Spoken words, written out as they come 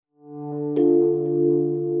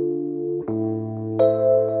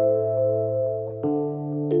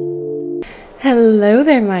Hello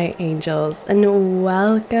there, my angels, and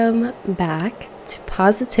welcome back to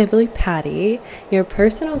Positively Patty, your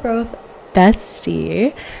personal growth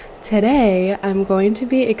bestie. Today, I'm going to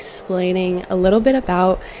be explaining a little bit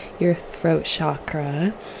about your throat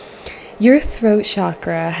chakra. Your throat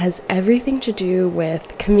chakra has everything to do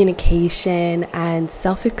with communication and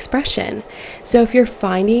self-expression. So if you're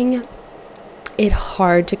finding it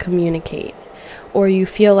hard to communicate, or you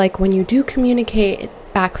feel like when you do communicate, it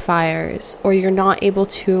backfires, or you're not able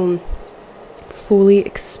to fully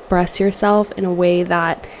express yourself in a way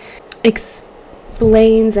that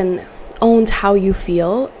explains and owns how you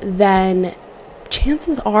feel, then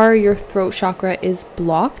chances are your throat chakra is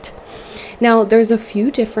blocked. Now, there's a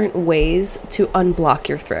few different ways to unblock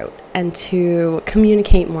your throat and to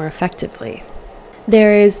communicate more effectively.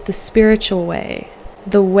 There is the spiritual way,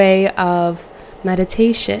 the way of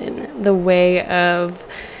meditation, the way of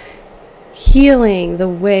healing, the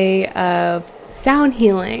way of sound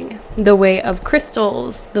healing, the way of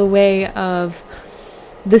crystals, the way of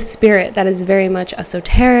the spirit that is very much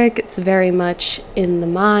esoteric. It's very much in the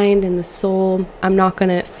mind, in the soul. I'm not going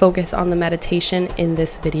to focus on the meditation in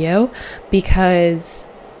this video because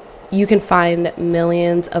you can find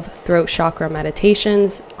millions of throat chakra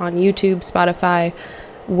meditations on YouTube, Spotify,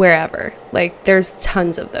 wherever. Like, there's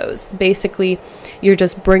tons of those. Basically, you're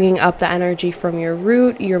just bringing up the energy from your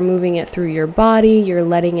root, you're moving it through your body, you're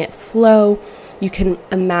letting it flow. You can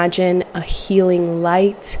imagine a healing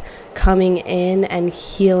light coming in and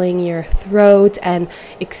healing your throat and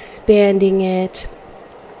expanding it.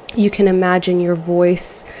 You can imagine your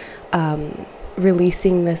voice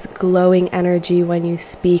releasing this glowing energy when you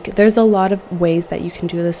speak. There's a lot of ways that you can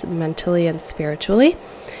do this mentally and spiritually.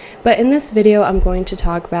 But in this video, I'm going to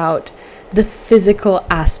talk about the physical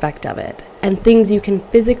aspect of it and things you can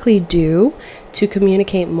physically do to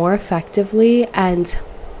communicate more effectively. And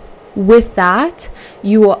with that,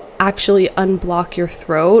 you will actually unblock your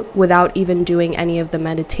throat without even doing any of the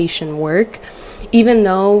meditation work, even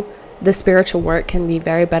though the spiritual work can be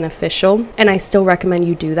very beneficial. And I still recommend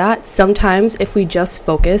you do that. Sometimes if we just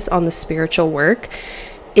focus on the spiritual work,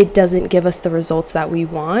 it doesn't give us the results that we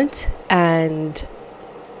want, and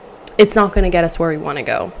it's not going to get us where we want to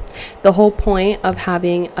go. The whole point of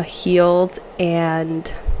having a healed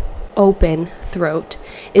and open throat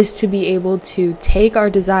is to be able to take our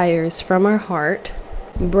desires from our heart,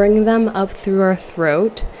 bring them up through our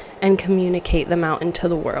throat, and communicate them out into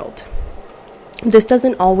the world. This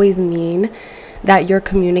doesn't always mean that you're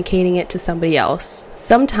communicating it to somebody else.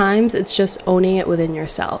 Sometimes it's just owning it within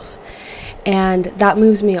yourself. And that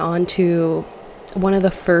moves me on to one of the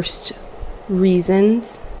first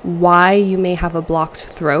reasons why you may have a blocked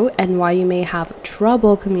throat and why you may have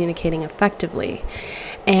trouble communicating effectively.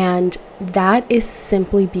 And that is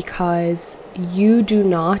simply because you do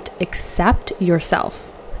not accept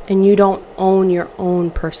yourself and you don't own your own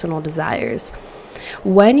personal desires.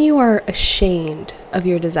 When you are ashamed of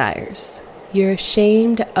your desires, you're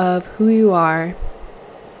ashamed of who you are,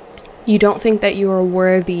 you don't think that you are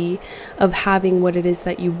worthy of having what it is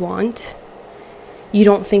that you want, you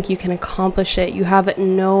don't think you can accomplish it, you have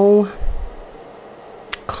no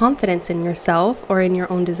confidence in yourself or in your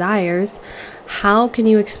own desires, how can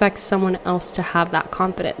you expect someone else to have that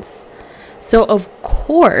confidence? So of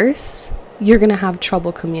course, you're going to have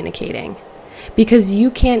trouble communicating because you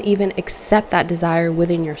can't even accept that desire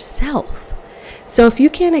within yourself. So if you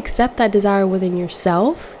can't accept that desire within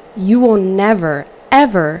yourself, you will never,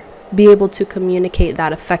 ever be able to communicate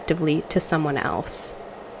that effectively to someone else,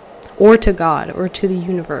 or to God, or to the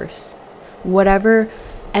universe. Whatever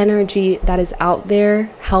energy that is out there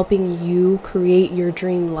helping you create your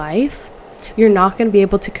dream life, you're not going to be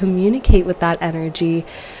able to communicate with that energy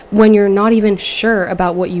when you're not even sure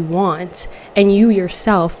about what you want and you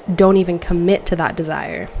yourself don't even commit to that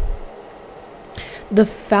desire. The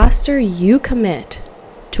faster you commit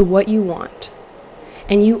to what you want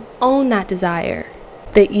and you own that desire,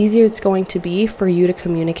 the easier it's going to be for you to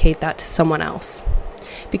communicate that to someone else.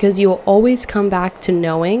 Because you will always come back to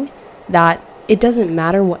knowing that it doesn't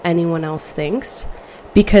matter what anyone else thinks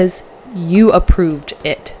because you approved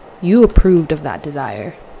it. You approved of that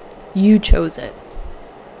desire. You chose it.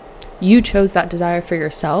 You chose that desire for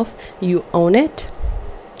yourself. You own it.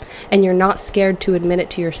 And you're not scared to admit it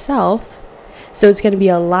to yourself. So it's going to be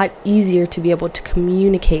a lot easier to be able to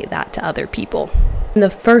communicate that to other people. The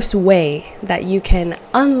first way that you can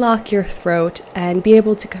unlock your throat and be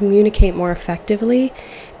able to communicate more effectively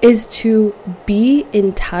is to be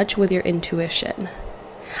in touch with your intuition.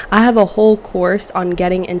 I have a whole course on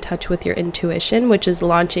getting in touch with your intuition, which is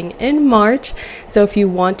launching in March. So if you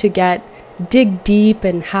want to get dig deep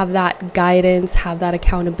and have that guidance, have that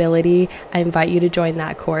accountability, I invite you to join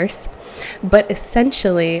that course. But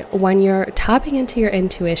essentially, when you're tapping into your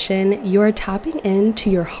intuition, you're tapping into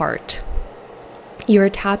your heart. You're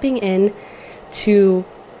tapping in to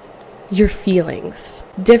your feelings.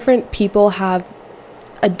 Different people have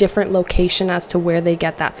a different location as to where they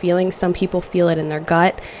get that feeling. Some people feel it in their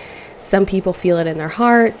gut. Some people feel it in their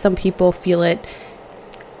heart. Some people feel it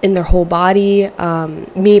in their whole body.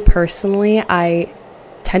 Me personally, I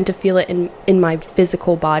tend to feel it in my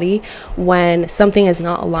physical body. When something is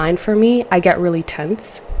not aligned for me, I get really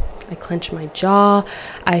tense. I clench my jaw.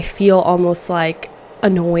 I feel almost like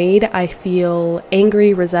annoyed. I feel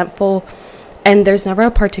angry, resentful. And there's never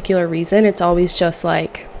a particular reason. It's always just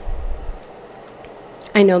like,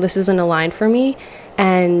 I know this isn't aligned for me,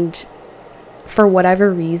 and for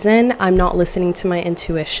whatever reason, I'm not listening to my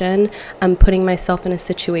intuition. I'm putting myself in a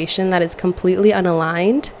situation that is completely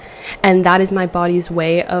unaligned, and that is my body's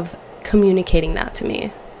way of communicating that to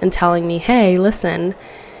me and telling me, hey, listen,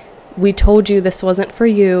 we told you this wasn't for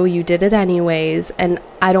you. You did it anyways, and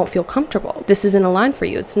I don't feel comfortable. This isn't aligned for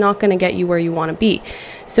you. It's not going to get you where you want to be.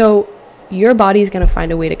 So your body's going to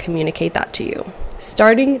find a way to communicate that to you.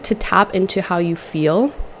 Starting to tap into how you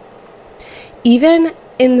feel, even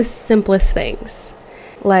in the simplest things,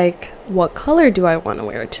 like what color do I want to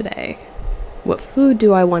wear today? What food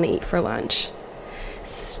do I want to eat for lunch?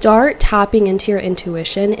 Start tapping into your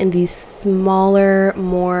intuition in these smaller,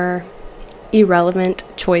 more irrelevant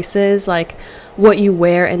choices, like what you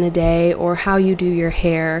wear in a day, or how you do your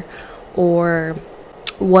hair, or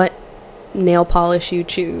what nail polish you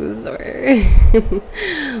choose, or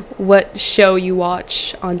what show you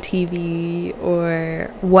watch on TV, or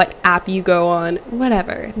what app you go on,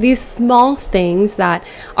 whatever. These small things that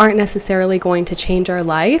aren't necessarily going to change our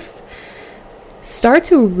life. Start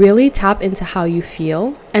to really tap into how you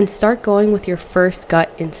feel and start going with your first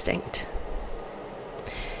gut instinct.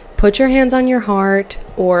 Put your hands on your heart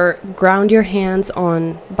or ground your hands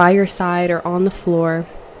by your side or on the floor.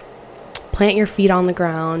 Plant your feet on the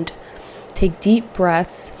ground. Take deep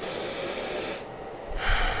breaths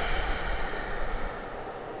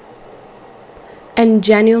and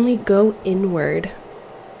genuinely go inward.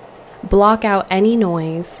 Block out any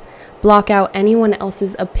noise. Block out anyone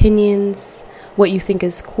else's opinions, what you think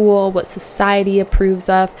is cool, what society approves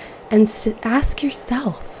of, and ask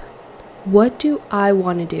yourself, what do I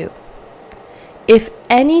want to do? If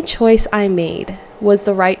any choice I made was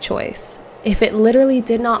the right choice, if it literally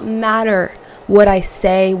did not matter what I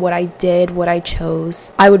say, what I did, what I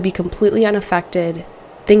chose, I would be completely unaffected.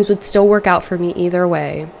 Things would still work out for me either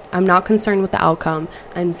way. I'm not concerned with the outcome.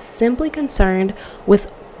 I'm simply concerned with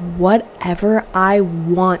whatever I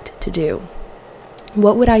want to do.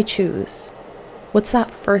 What would I choose? What's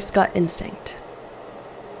that first gut instinct?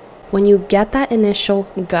 When you get that initial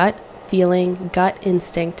gut feeling, gut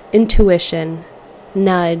instinct, intuition,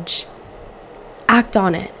 nudge, act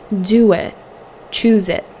on it, do it, choose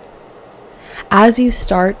it. As you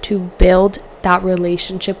start to build that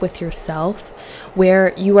relationship with yourself,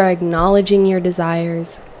 where you are acknowledging your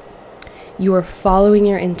desires, you are following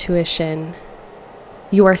your intuition,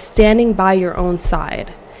 you are standing by your own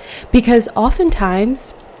side. Because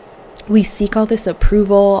oftentimes we seek all this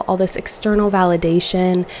approval, all this external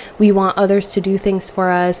validation. We want others to do things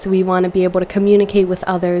for us. We want to be able to communicate with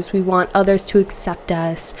others. We want others to accept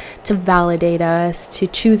us, to validate us, to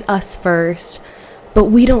choose us first. But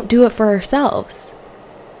we don't do it for ourselves.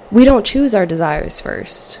 We don't choose our desires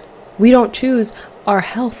first. We don't choose our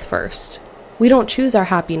health first. We don't choose our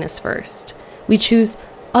happiness first. We choose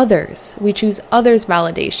others. We choose others'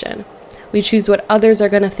 validation. We choose what others are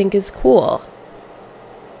going to think is cool.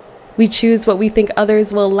 We choose what we think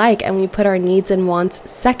others will like, and we put our needs and wants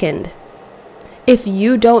second. If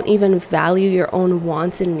you don't even value your own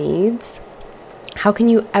wants and needs, how can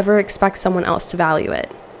you ever expect someone else to value it?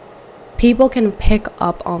 People can pick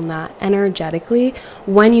up on that energetically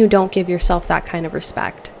when you don't give yourself that kind of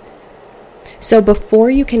respect. So before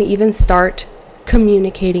you can even start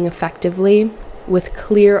communicating effectively with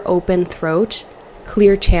clear, open throat,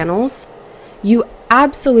 clear channels, you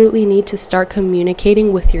absolutely need to start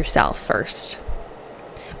communicating with yourself first.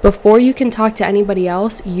 Before you can talk to anybody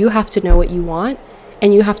else, you have to know what you want,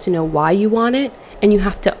 and you have to know why you want it, and you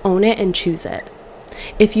have to own it and choose it.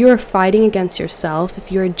 If you are fighting against yourself,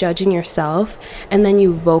 if you're judging yourself, and then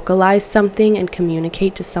you vocalize something and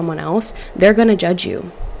communicate to someone else, they're going to judge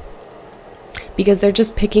you because they're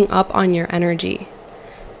just picking up on your energy.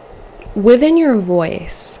 Within your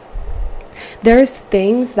voice, there's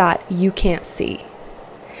things that you can't see.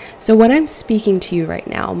 So when I'm speaking to you right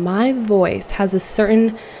now, my voice has a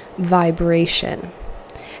certain vibration.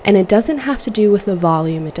 And it doesn't have to do with the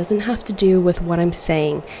volume. It doesn't have to do with what I'm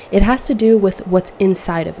saying. It has to do with what's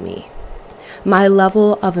inside of me, my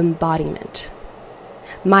level of embodiment,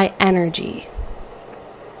 my energy.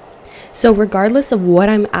 So regardless of what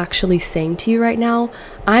I'm actually saying to you right now,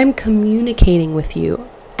 I'm communicating with you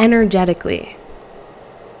energetically.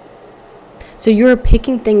 So you're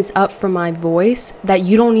picking things up from my voice that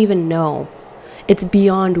you don't even know. It's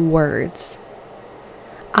beyond words.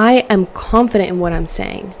 I am confident in what I'm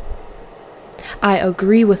saying. I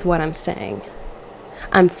agree with what I'm saying.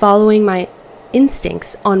 I'm following my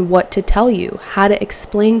instincts on what to tell you, how to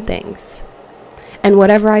explain things. And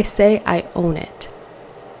whatever I say, I own it.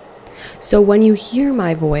 So when you hear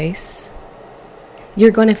my voice,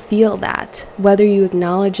 you're going to feel that, whether you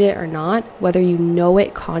acknowledge it or not, whether you know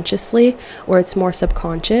it consciously or it's more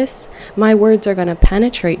subconscious. My words are going to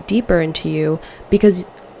penetrate deeper into you because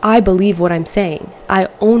I believe what I'm saying. I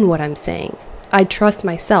own what I'm saying. I trust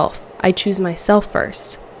myself. I choose myself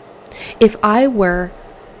first. If I were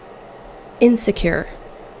insecure,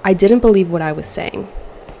 I didn't believe what I was saying,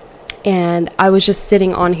 and I was just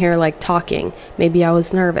sitting on here like talking, maybe I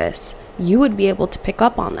was nervous, you would be able to pick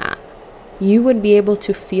up on that. You would be able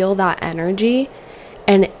to feel that energy,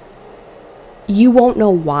 and you won't know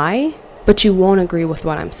why, but you won't agree with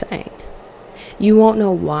what I'm saying. You won't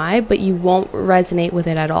know why, but you won't resonate with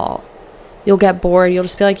it at all. You'll get bored. You'll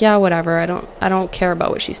just be like, yeah, whatever. I don't care about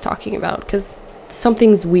what she's talking about because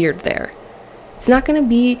something's weird there. It's not going to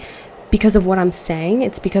be because of what I'm saying.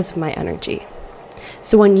 It's because of my energy.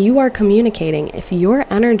 So when you are communicating, if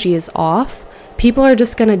your energy is off, people are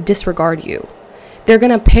just going to disregard you. They're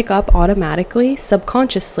going to pick up automatically,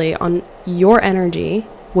 subconsciously on your energy,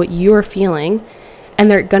 what you're feeling, and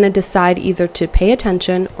they're going to decide either to pay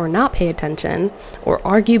attention or not pay attention or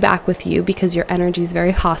argue back with you because your energy is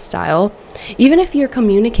very hostile. Even if you're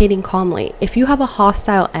communicating calmly, if you have a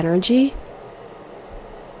hostile energy,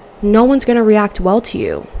 no one's going to react well to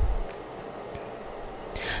you.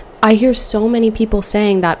 I hear so many people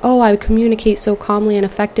saying that, oh, I communicate so calmly and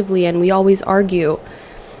effectively and we always argue.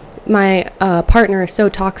 My partner is so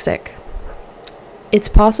toxic. It's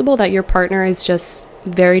possible that your partner is just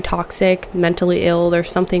very toxic, mentally ill,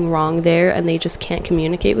 there's something wrong there and they just can't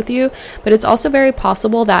communicate with you. But it's also very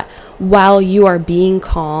possible that while you are being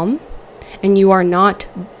calm and you are not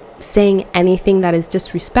saying anything that is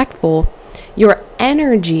disrespectful, your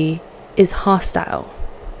energy is hostile.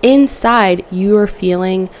 Inside, you are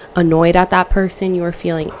feeling annoyed at that person, you are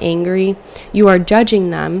feeling angry, you are judging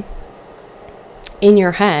them in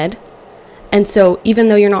your head. And so even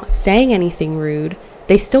though you're not saying anything rude,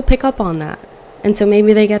 they still pick up on that. And so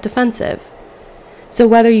maybe they get defensive. So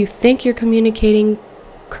whether you think you're communicating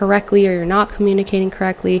correctly or you're not communicating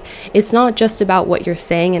correctly, it's not just about what you're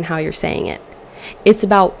saying and how you're saying it. It's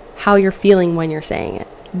about how you're feeling when you're saying it.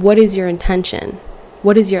 What is your intention?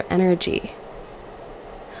 What is your energy?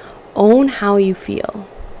 Own how you feel.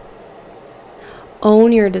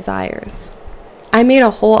 Own your desires. I made a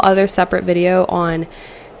whole other separate video on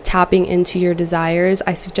tapping into your desires.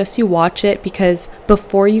 I suggest you watch it because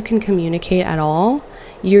before you can communicate at all,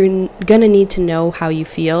 you're gonna need to know how you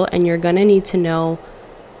feel and you're gonna need to know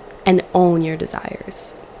and own your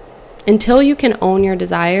desires. Until you can own your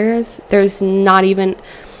desires, there's not even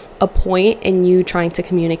a point in you trying to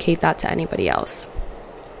communicate that to anybody else.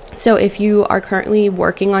 So if you are currently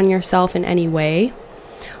working on yourself in any way,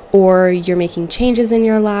 or you're making changes in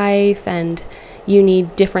your life and you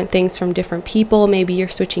need different things from different people, maybe you're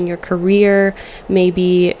switching your career,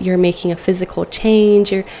 maybe you're making a physical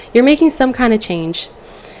change, you're making some kind of change,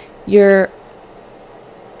 you're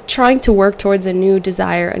trying to work towards a new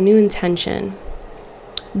desire, a new intention.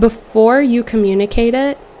 Before you communicate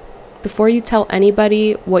it, before you tell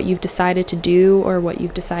anybody what you've decided to do or what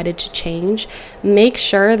you've decided to change, make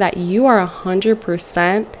sure that you are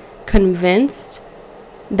 100% convinced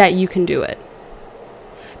that you can do it.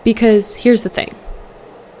 Because here's the thing.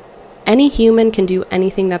 Any human can do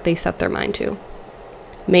anything that they set their mind to.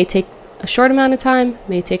 May take a short amount of time,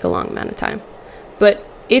 may take a long amount of time. But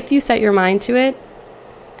if you set your mind to it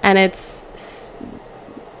and it's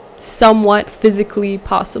somewhat physically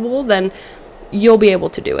possible, then you'll be able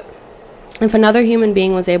to do it. If another human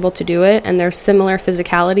being was able to do it and they're similar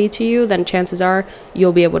physicality to you, then chances are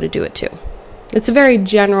you'll be able to do it too. It's a very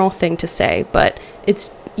general thing to say, but it's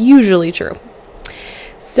usually true.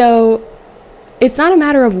 So it's not a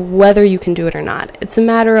matter of whether you can do it or not. It's a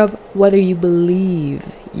matter of whether you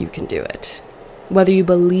believe you can do it, whether you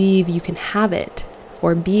believe you can have it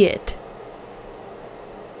or be it.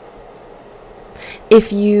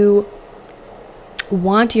 If you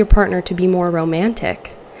want your partner to be more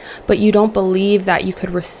romantic, but you don't believe that you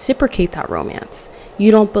could reciprocate that romance.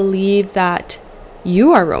 You don't believe that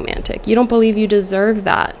you are romantic. You don't believe you deserve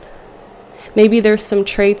that. Maybe there's some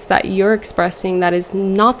traits that you're expressing that is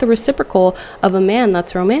not the reciprocal of a man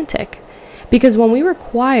that's romantic. Because when we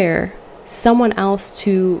require someone else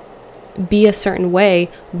to be a certain way,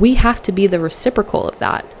 we have to be the reciprocal of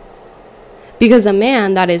that. Because a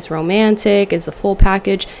man that is romantic, is the full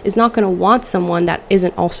package, is not going to want someone that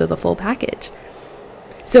isn't also the full package.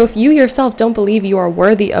 So if you yourself don't believe you are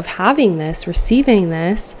worthy of having this, receiving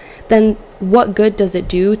this, then what good does it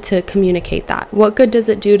do to communicate that? What good does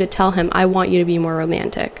it do to tell him, I want you to be more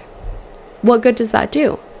romantic? What good does that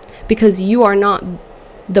do? Because you are not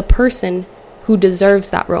the person who deserves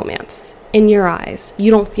that romance. In your eyes,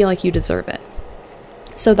 you don't feel like you deserve it.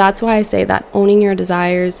 So that's why I say that owning your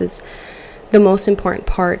desires is the most important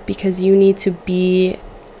part, because you need to be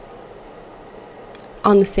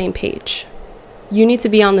on the same page. You need to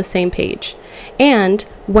be on the same page. And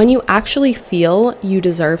when you actually feel you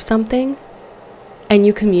deserve something and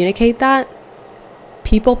you communicate that,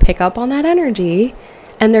 people pick up on that energy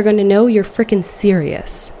and they're going to know you're freaking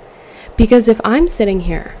serious. Because if I'm sitting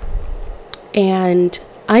here and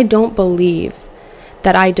I don't believe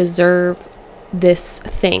that I deserve this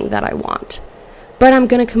thing that I want, but I'm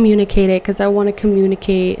going to communicate it because I want to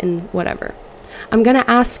communicate and whatever. I'm going to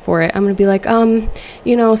ask for it. I'm going to be like,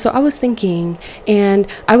 so I was thinking, and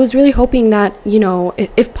I was really hoping that,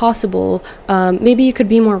 if possible, maybe you could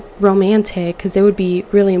be more romantic because it would be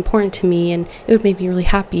really important to me and it would make me really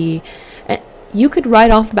happy. And you could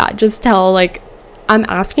right off the bat just tell, like, I'm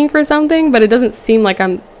asking for something, but it doesn't seem like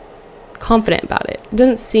I'm confident about it. It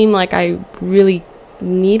doesn't seem like I really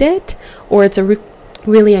need it, or it's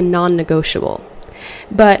really a non-negotiable.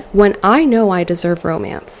 But when I know I deserve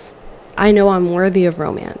romance, I know I'm worthy of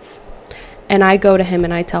romance, and I go to him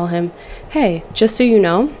and I tell him, hey, just so you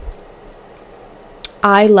know,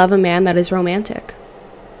 I love a man that is romantic.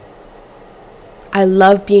 I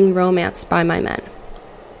love being romanced by my men.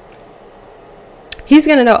 He's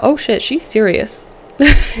gonna know, oh shit, she's serious.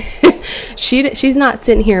 She's not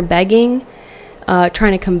sitting here begging,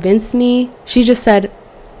 trying to convince me. She just said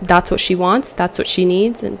that's what she wants, that's what she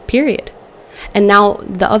needs, and period. And now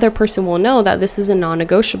the other person will know that this is a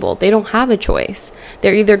non-negotiable. They don't have a choice.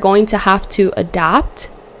 They're either going to have to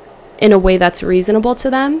adapt in a way that's reasonable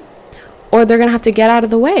to them, or they're going to have to get out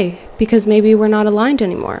of the way because maybe we're not aligned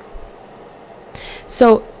anymore.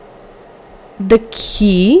 So the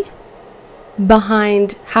key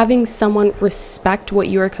behind having someone respect what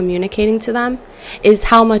you are communicating to them is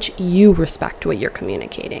how much you respect what you're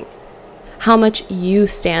communicating, how much you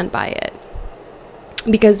stand by it.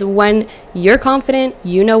 Because when you're confident,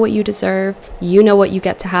 you know what you deserve, you know what you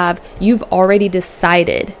get to have, you've already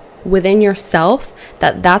decided within yourself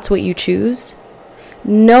that that's what you choose,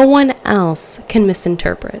 no one else can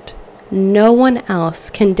misinterpret. No one else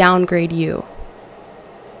can downgrade you.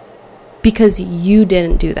 Because you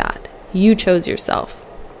didn't do that. You chose yourself.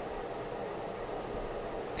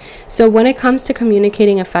 So when it comes to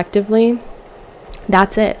communicating effectively,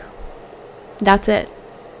 that's it. That's it.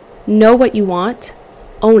 Know what you want.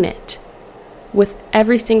 Own it with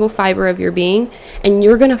every single fiber of your being, and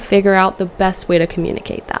you're going to figure out the best way to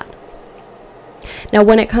communicate that. Now,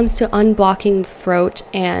 when it comes to unblocking the throat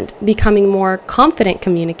and becoming more confident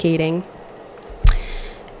communicating,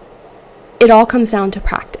 it all comes down to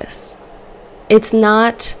practice. It's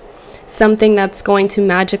not something that's going to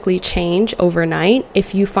magically change overnight.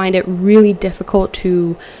 If you find it really difficult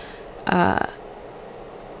to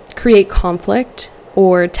create conflict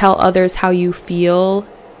or tell others how you feel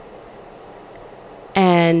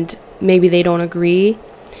and maybe they don't agree,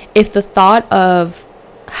 if the thought of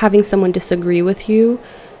having someone disagree with you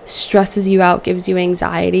stresses you out, gives you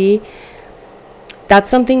anxiety, that's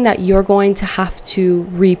something that you're going to have to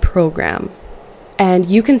reprogram. And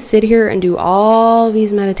you can sit here and do all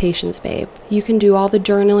these meditations, babe. You can do all the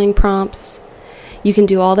journaling prompts. You can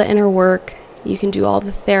do all the inner work. You can do all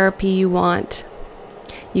the therapy you want.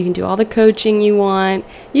 You can do all the coaching you want.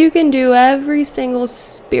 You can do every single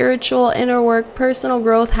spiritual inner work, personal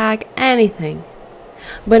growth hack, anything.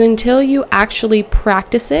 But until you actually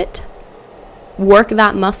practice it, work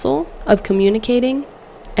that muscle of communicating,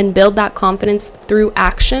 and build that confidence through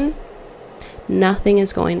action, nothing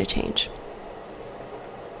is going to change.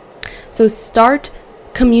 So start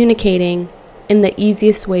communicating in the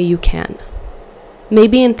easiest way you can.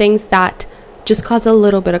 Maybe in things that just cause a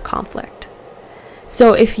little bit of conflict.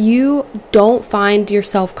 So if you don't find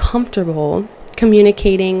yourself comfortable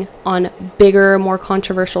communicating on bigger, more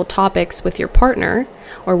controversial topics with your partner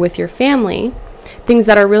or with your family, things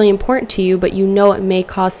that are really important to you, but you know it may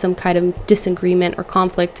cause some kind of disagreement or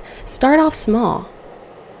conflict, start off small.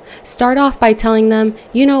 Start off by telling them,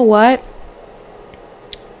 you know what?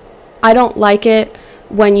 I don't like it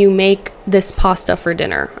when you make this pasta for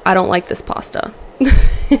dinner. I don't like this pasta.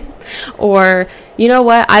 Or, you know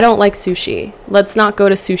what? I don't like sushi. Let's not go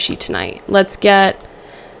to sushi tonight. Let's get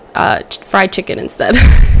fried chicken instead.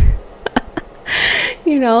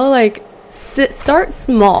 You know, like start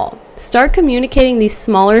small. Start communicating these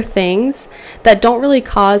smaller things that don't really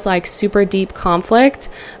cause like super deep conflict,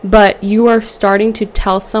 but you are starting to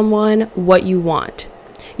tell someone what you want.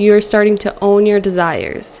 You are starting to own your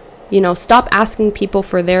desires. You know, stop asking people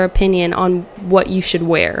for their opinion on what you should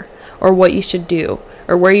wear or what you should do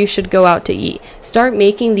or where you should go out to eat. Start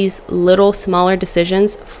making these little smaller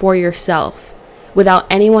decisions for yourself without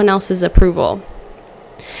anyone else's approval.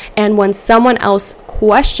 And when someone else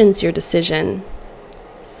questions your decision,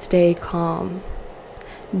 stay calm.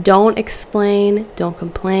 Don't explain, don't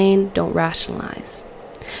complain, don't rationalize.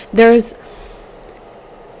 There's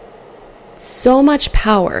so much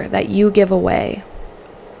power that you give away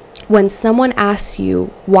when someone asks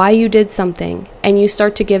you why you did something and you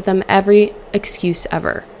start to give them every excuse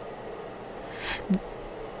ever.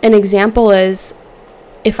 An example is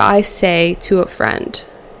if I say to a friend,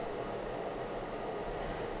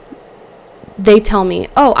 they tell me,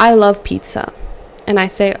 oh, I love pizza. And I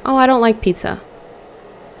say, oh, I don't like pizza.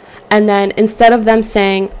 And then instead of them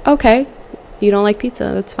saying, okay, you don't like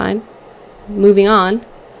pizza, that's fine, moving on,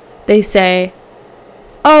 they say,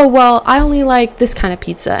 oh, well, I only like this kind of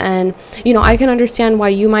pizza. And, you know, I can understand why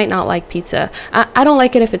you might not like pizza. I don't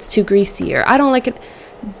like it if it's too greasy, or I don't like it.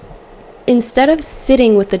 Instead of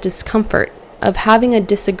sitting with the discomfort of having a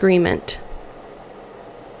disagreement,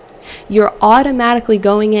 you're automatically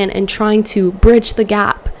going in and trying to bridge the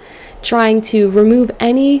gap, trying to remove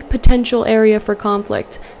any potential area for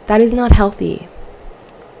conflict. That is not healthy.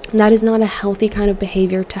 That is not a healthy kind of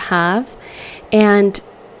behavior to have. And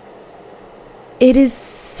it is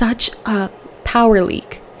such a power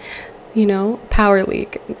leak, you know, power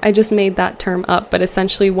leak. I just made that term up, but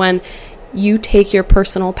essentially when you take your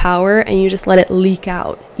personal power and you just let it leak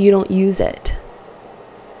out, you don't use it.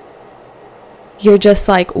 You're just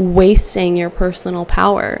like wasting your personal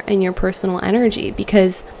power and your personal energy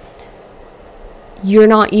because you're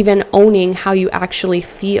not even owning how you actually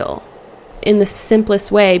feel in the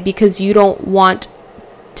simplest way, because you don't want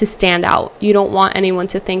to stand out. You don't want anyone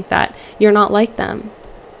to think that you're not like them.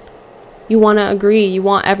 You want to agree. You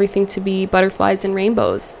want everything to be butterflies and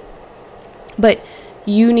rainbows. But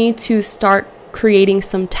you need to start creating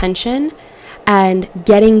some tension and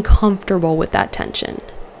getting comfortable with that tension.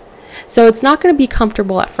 So it's not going to be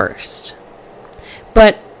comfortable at first.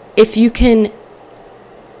 But if you can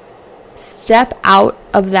step out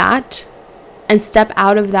of that and step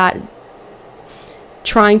out of that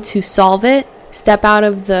trying to solve it, step out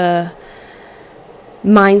of the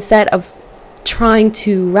mindset of trying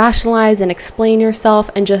to rationalize and explain yourself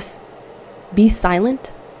and just be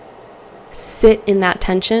silent. Sit in that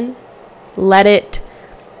tension. Let it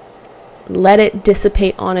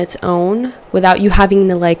dissipate on its own without you having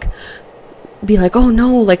to like be like, oh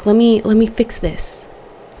no, like let me fix this.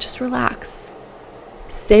 Just relax.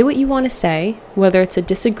 Say what you want to say, whether it's a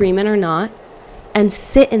disagreement or not, and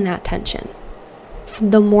sit in that tension.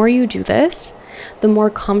 The more you do this, the more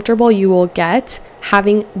comfortable you will get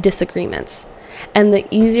having disagreements, and the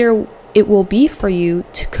easier it will be for you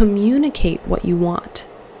to communicate what you want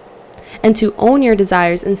and to own your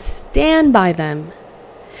desires and stand by them.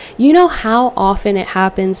 You know how often it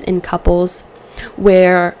happens in couples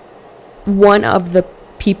where one of the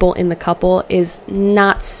people in the couple is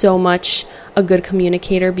not so much a good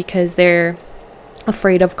communicator because they're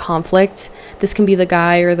afraid of conflict. This can be the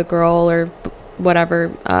guy or the girl or whatever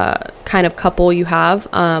kind of couple you have.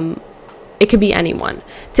 It could be anyone.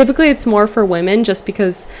 Typically it's more for women just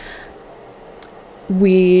because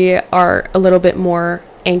we are a little bit more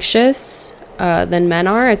anxious than men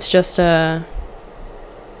are. It's just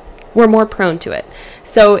we're more prone to it.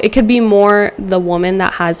 So it could be more the woman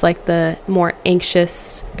that has like the more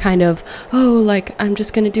anxious kind of, oh, like I'm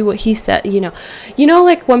just going to do what he said, you know,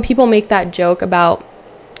 like when people make that joke about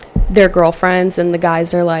their girlfriends and the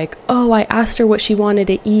guys are like, oh, I asked her what she wanted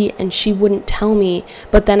to eat and she wouldn't tell me,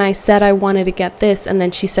 but then I said I wanted to get this and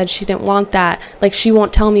then she said she didn't want that. Like she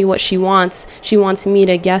won't tell me what she wants me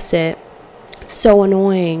to guess it. It's so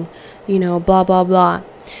annoying, you know, blah blah blah.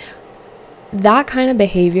 That kind of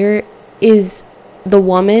behavior is the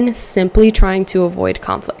woman simply trying to avoid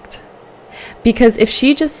conflict. Because if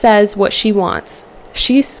she just says what she wants,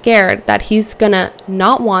 she's scared that he's gonna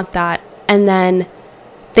not want that and then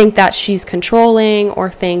think that she's controlling or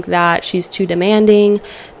think that she's too demanding,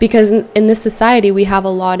 because in this society we have a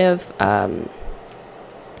lot of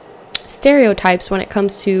stereotypes when it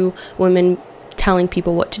comes to women telling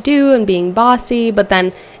people what to do and being bossy, but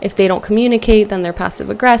then if they don't communicate, then they're passive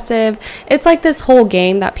aggressive. It's like this whole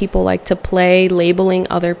game that people like to play, labeling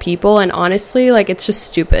other people, and honestly, like, it's just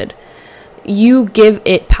stupid. You give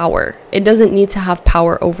it power. It doesn't need to have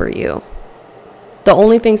power over you. The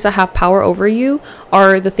only things that have power over you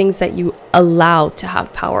are the things that you allow to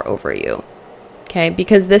have power over you. Okay?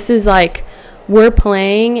 Because this is like, we're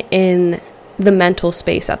playing in the mental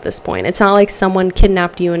space at this point. It's not like someone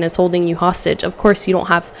kidnapped you and is holding you hostage. Of course, you don't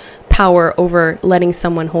have power over letting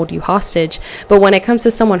someone hold you hostage. But when it comes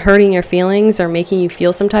to someone hurting your feelings or making you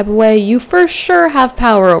feel some type of way, you for sure have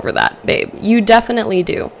power over that, babe. You definitely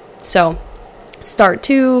do. So start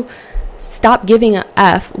to stop giving a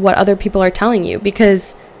F what other people are telling you,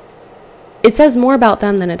 because it says more about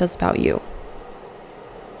them than it does about you.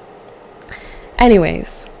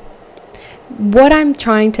 Anyways, what I'm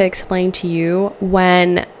trying to explain to you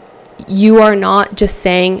when you are not just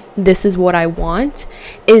saying, this is what I want,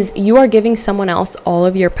 is you are giving someone else all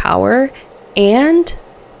of your power, and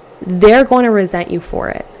they're going to resent you for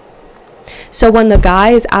it. So when the guy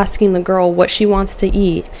is asking the girl what she wants to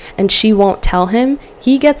eat and she won't tell him,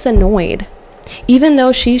 he gets annoyed. Even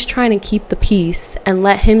though she's trying to keep the peace and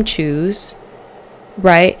let him choose,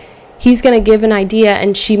 right? He's going to give an idea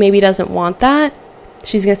and she maybe doesn't want that.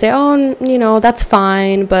 She's going to say, oh, that's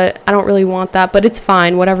fine, but I don't really want that, but it's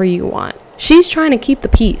fine, whatever you want. She's trying to keep the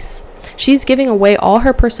peace. She's giving away all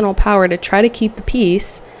her personal power to try to keep the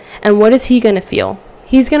peace. And what is he going to feel?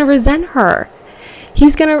 He's going to resent her.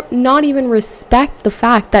 He's going to not even respect the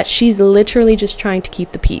fact that she's literally just trying to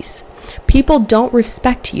keep the peace. People don't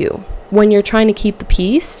respect you when you're trying to keep the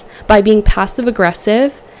peace by being passive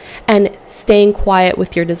aggressive and staying quiet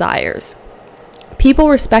with your desires. People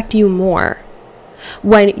respect you more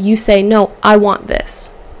when you say, no, I want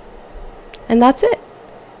this. And that's it.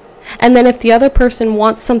 And then if the other person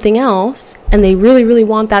wants something else and they really, really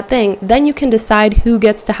want that thing, then you can decide who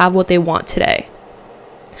gets to have what they want today.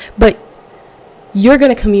 But you're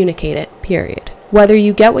going to communicate it, period. Whether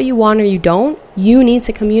you get what you want or you don't, you need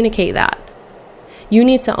to communicate that. You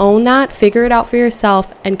need to own that, figure it out for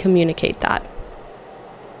yourself, and communicate that.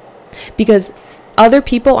 Because other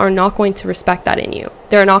people are not going to respect that in you.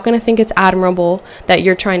 They're not going to think it's admirable that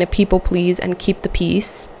you're trying to people please and keep the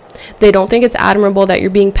peace. They don't think it's admirable that you're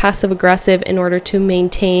being passive aggressive in order to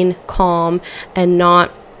maintain calm and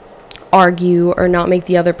not argue or not make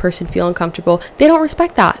the other person feel uncomfortable. They don't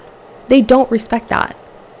respect that. They don't respect that.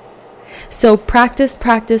 So practice.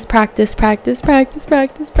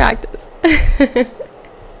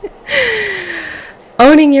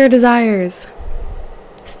 Owning your desires.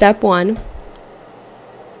 Step 1.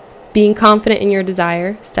 Being confident in your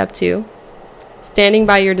desire. Step 2. Standing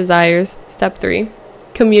by your desires. Step 3.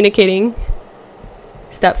 Communicating.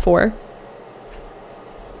 Step 4.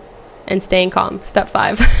 And staying calm. Step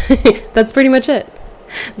 5. That's pretty much it.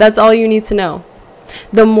 That's all you need to know.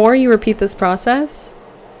 The more you repeat this process,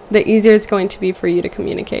 the easier it's going to be for you to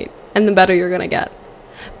communicate, and the better you're going to get.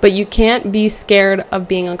 But you can't be scared of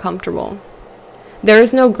being uncomfortable. There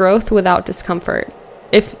is no growth without discomfort.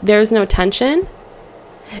 If there's no tension,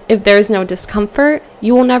 if there's no discomfort,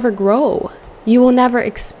 you will never grow. You will never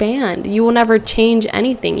expand. You will never change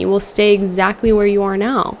anything. You will stay exactly where you are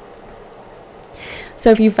now. So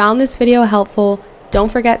if you found this video helpful,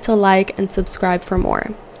 don't forget to like and subscribe for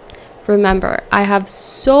more. Remember, I have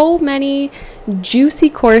so many juicy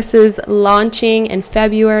courses launching in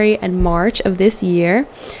February and March of this year.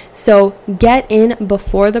 So get in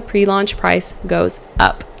before the pre-launch price goes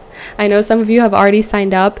up. I know some of you have already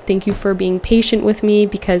signed up. Thank you for being patient with me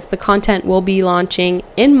because the content will be launching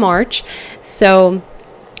in March. So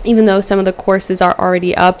even though some of the courses are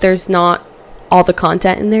already up, there's not all the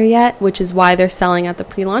content in there yet, which is why they're selling at the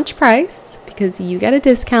pre-launch price, because you get a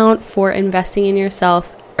discount for investing in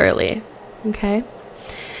yourself early. Okay.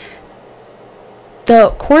 The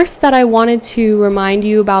course that I wanted to remind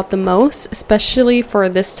you about the most, especially for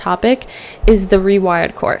this topic, is the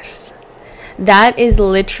Rewired course. That is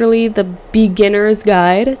literally the beginner's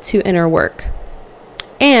guide to inner work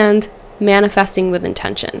and manifesting with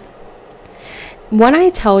intention. When I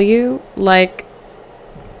tell you, like,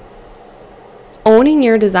 owning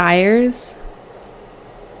your desires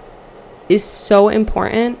is so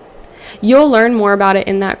important. You'll learn more about it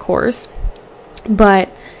in that course. But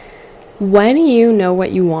when you know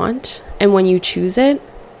what you want and when you choose it,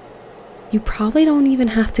 you probably don't even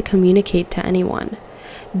have to communicate to anyone.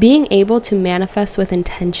 Being able to manifest with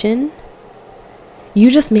intention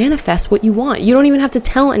you just manifest what you want. You don't even have to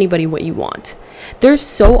tell anybody what you want. There's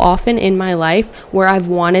so often in my life where I've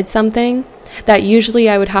wanted something that usually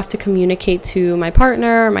I would have to communicate to my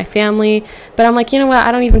partner or my family, but I'm like, you know what?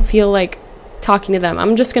 I don't even feel like talking to them.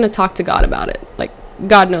 I'm just going to talk to God about it. Like,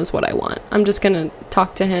 God knows what I want. I'm just going to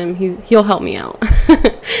talk to him. He'll help me out.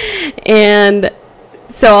 And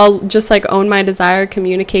so I'll just like own my desire,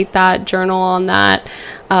 communicate that, journal on that,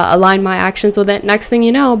 align my actions with it. Next thing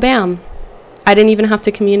you know, bam, I didn't even have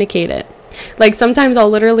to communicate it. Like sometimes I'll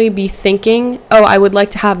literally be thinking, oh, I would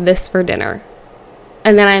like to have this for dinner.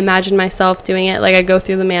 And then I imagine myself doing it. Like I go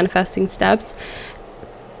through the manifesting steps.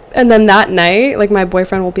 And then that night, like my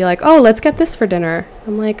boyfriend will be like, oh, let's get this for dinner.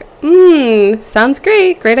 I'm like, sounds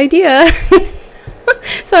great. Great idea.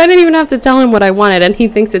 So I didn't even have to tell him what I wanted. And he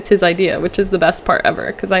thinks it's his idea, which is the best part ever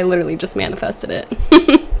because I literally just manifested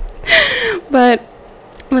it. But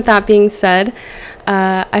with that being said,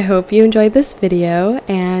 I hope you enjoyed this video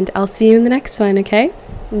and I'll see you in the next one, okay?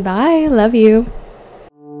 Bye. Love you.